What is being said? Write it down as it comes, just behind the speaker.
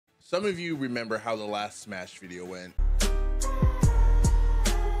Some of you remember how the last Smash video went.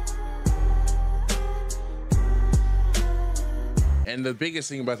 And the biggest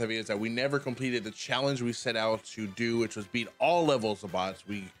thing about that video is that we never completed the challenge we set out to do, which was beat all levels of bots.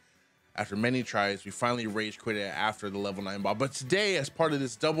 After many tries, we finally rage quit it after the level 9 bot. But today, as part of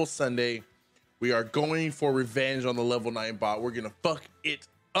this double Sunday, we are going for revenge on the level 9 bot. We're gonna fuck it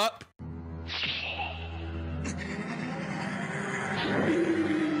up.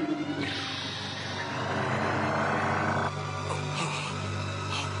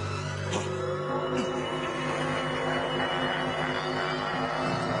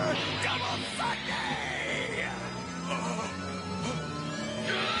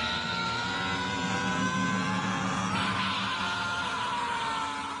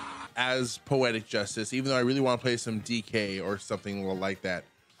 As Poetic Justice, even though I really want to play some DK or something like that,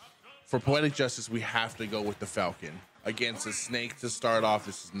 for Poetic Justice we have to go with the Falcon against a Snake to start off.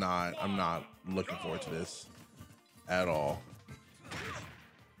 This is not, I'm not looking forward to this at all.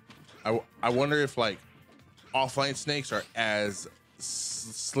 I wonder if like offline snakes are as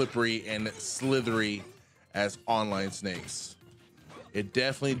slippery and slithery as online snakes. It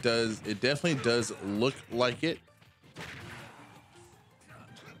definitely does look like it.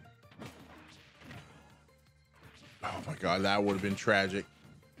 Oh my God, that would have been tragic.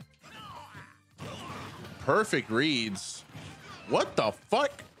 Perfect reads. What the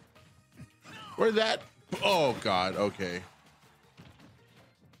fuck? Where'd that? Oh God, okay.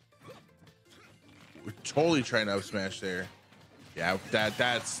 We're totally trying to up smash there. Yeah,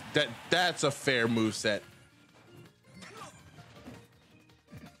 that's a fair move set.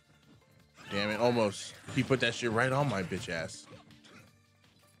 Damn it, almost. He put that shit right on my bitch ass.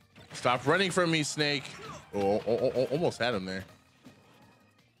 Stop running from me, Snake. Oh, almost had him there.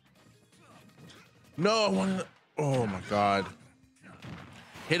 No, I wanted to, oh my God.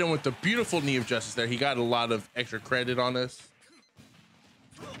 Hit him with the beautiful knee of justice there. He got a lot of extra credit on us.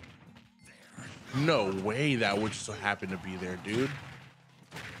 No way that would just so happen to be there, dude.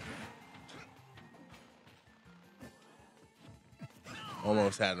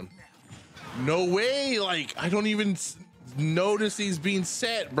 Almost had him. No way, like, I don't even notice he's being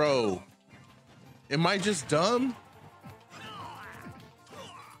set, bro. Am I just dumb?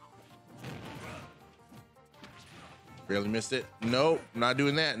 Barely missed it. Nope, not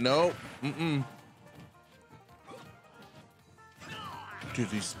doing that. Nope. Dude,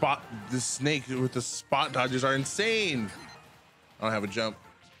 this Snake with the spot dodges are insane. I don't have a jump.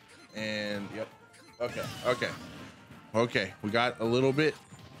 And yep. Okay. We got a little bit.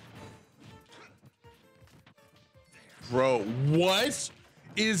 Bro, what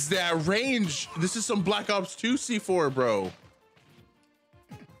is that range? This is some Black Ops 2 C4, bro.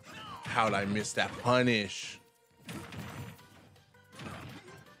 How'd I miss that punish?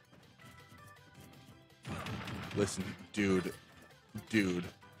 Listen, dude.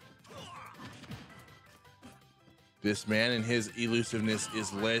 This man and his elusiveness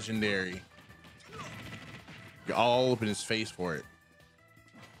is legendary. You're all up in his face for it.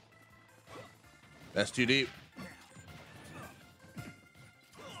 That's too deep.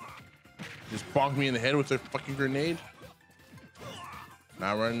 Just bonk me in the head with a fucking grenade.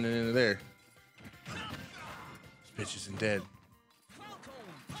 Not running into there. This bitch isn't dead.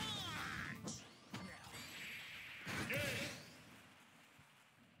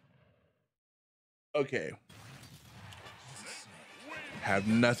 Okay. Have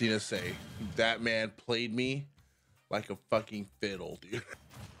nothing to say. That man played me like a fucking fiddle, dude.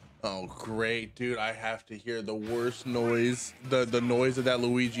 Oh, great, dude. I have to hear the worst noise. The noise of that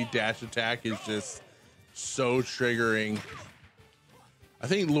Luigi dash attack is just so triggering. I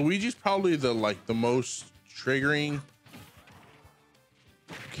think Luigi's probably the most triggering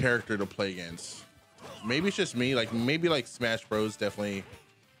character to play against. Maybe it's just me. Like maybe like Smash Bros definitely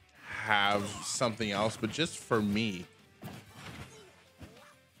have something else, but just for me,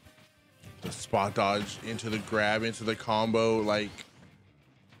 the spot dodge into the grab into the combo, like,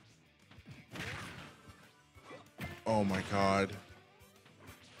 oh my God.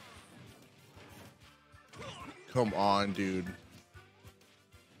 Come on, dude.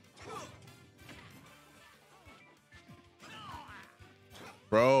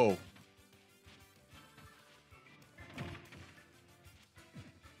 Bro.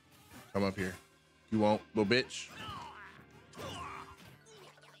 Come up here. You won't, little bitch.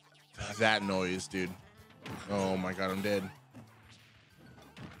 That noise, dude. Oh my God, I'm dead.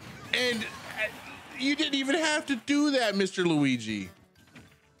 And you didn't even have to do that, Mr. Luigi.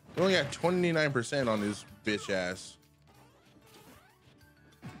 You only got 29% on his bitch ass.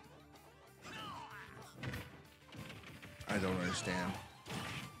 I don't understand.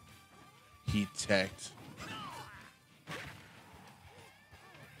 He teched.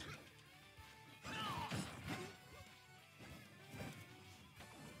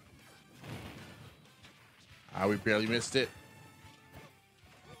 Ah, we barely missed it.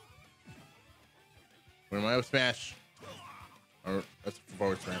 Where am I? Up smash. Or that's a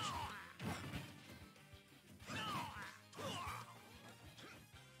forward smash.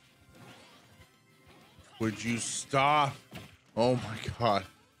 Would you stop? Oh my god.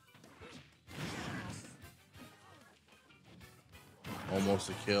 Almost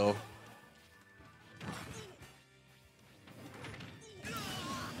a kill.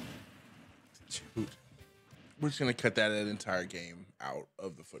 Dude. We're just gonna cut that entire game out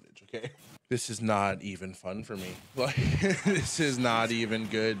of the footage, okay? This is not even fun for me. Like, this is not even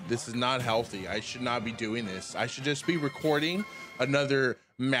good. This is not healthy. I should not be doing this. I should just be recording another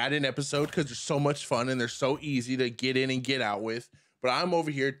Madden episode because they're so much fun and they're so easy to get in and get out with. But I'm over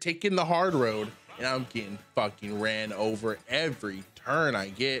here taking the hard road and I'm getting fucking ran over every turn I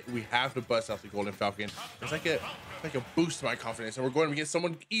get. We have to bust out the Golden Falcon. It's like a boost to my confidence. And we're going to get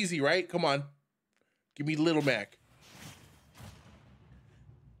someone easy, right? Come on. Give me Little Mac.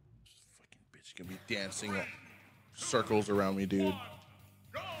 Fucking bitch gonna be dancing circles around me, dude.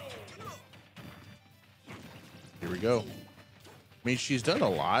 Here we go. I mean, she's done a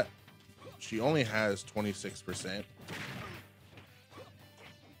lot. She only has 26%.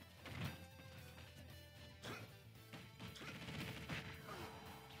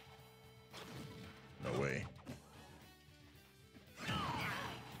 No way.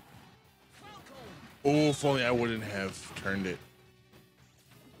 Oh, if only I wouldn't have turned it.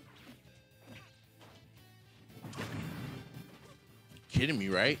 Kidding me,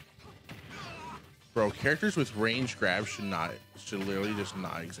 right? Bro, characters with range grab should literally just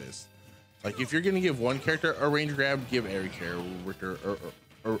not exist. Like, if you're gonna give one character a range grab, give every character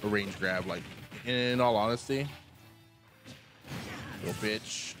a range grab. Like, in all honesty. Little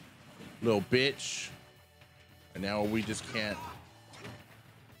bitch. Little bitch. And now we just can't.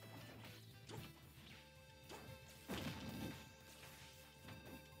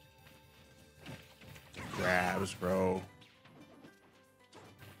 Grabs, bro.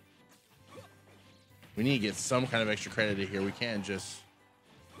 We need to get some kind of extra credit here. We can't just.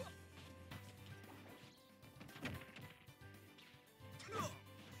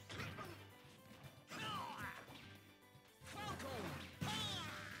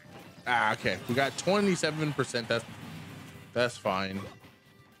 Ah, okay. We got 27%. That's fine.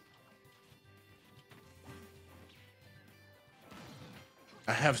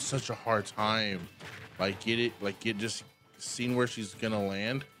 I have such a hard time. Like, get just seeing where she's gonna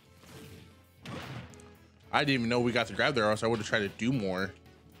land. I didn't even know we got the grab there, or else I would have tried to do more.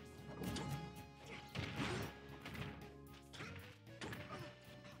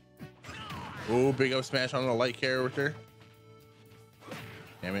 Oh, big up smash on the light character.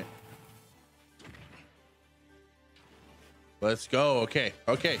 Damn it. Let's go. Okay.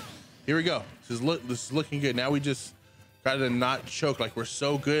 Okay. Here we go. This is looking good. Now we just gotta not choke like we're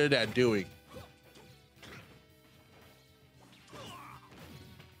so good at doing.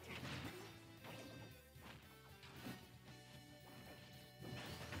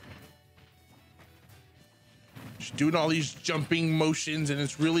 Just doing all these jumping motions and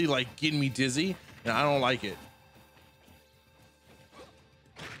it's really like getting me dizzy and I don't like it.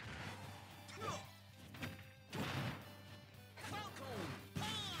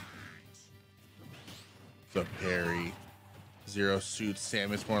 The parry. Zero suit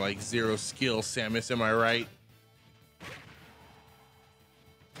Samus, more like zero skill Samus, am I right?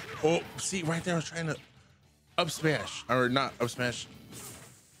 Oh, see right there, I was trying to up smash, or not up smash,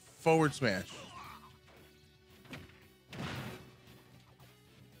 forward smash.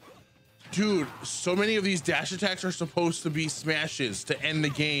 Dude, so many of these dash attacks are supposed to be smashes to end the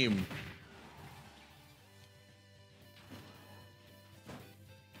game.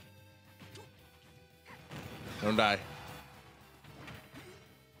 Don't die.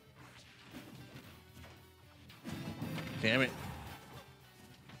 Damn it.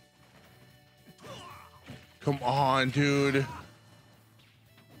 Come on, dude.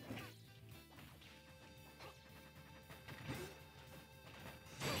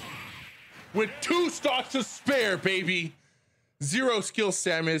 With 2 stocks to spare, baby. Zero skill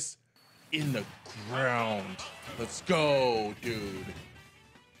Samus in the ground. Let's go, dude.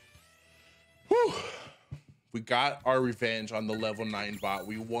 Whew. We got our revenge on the level 9 bot.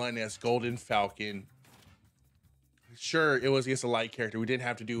 We won as Golden Falcon. Sure, it was against a light character. We didn't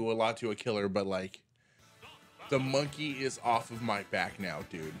have to do a lot to a killer, but like, the monkey is off of my back now,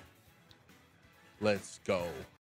 dude. Let's go.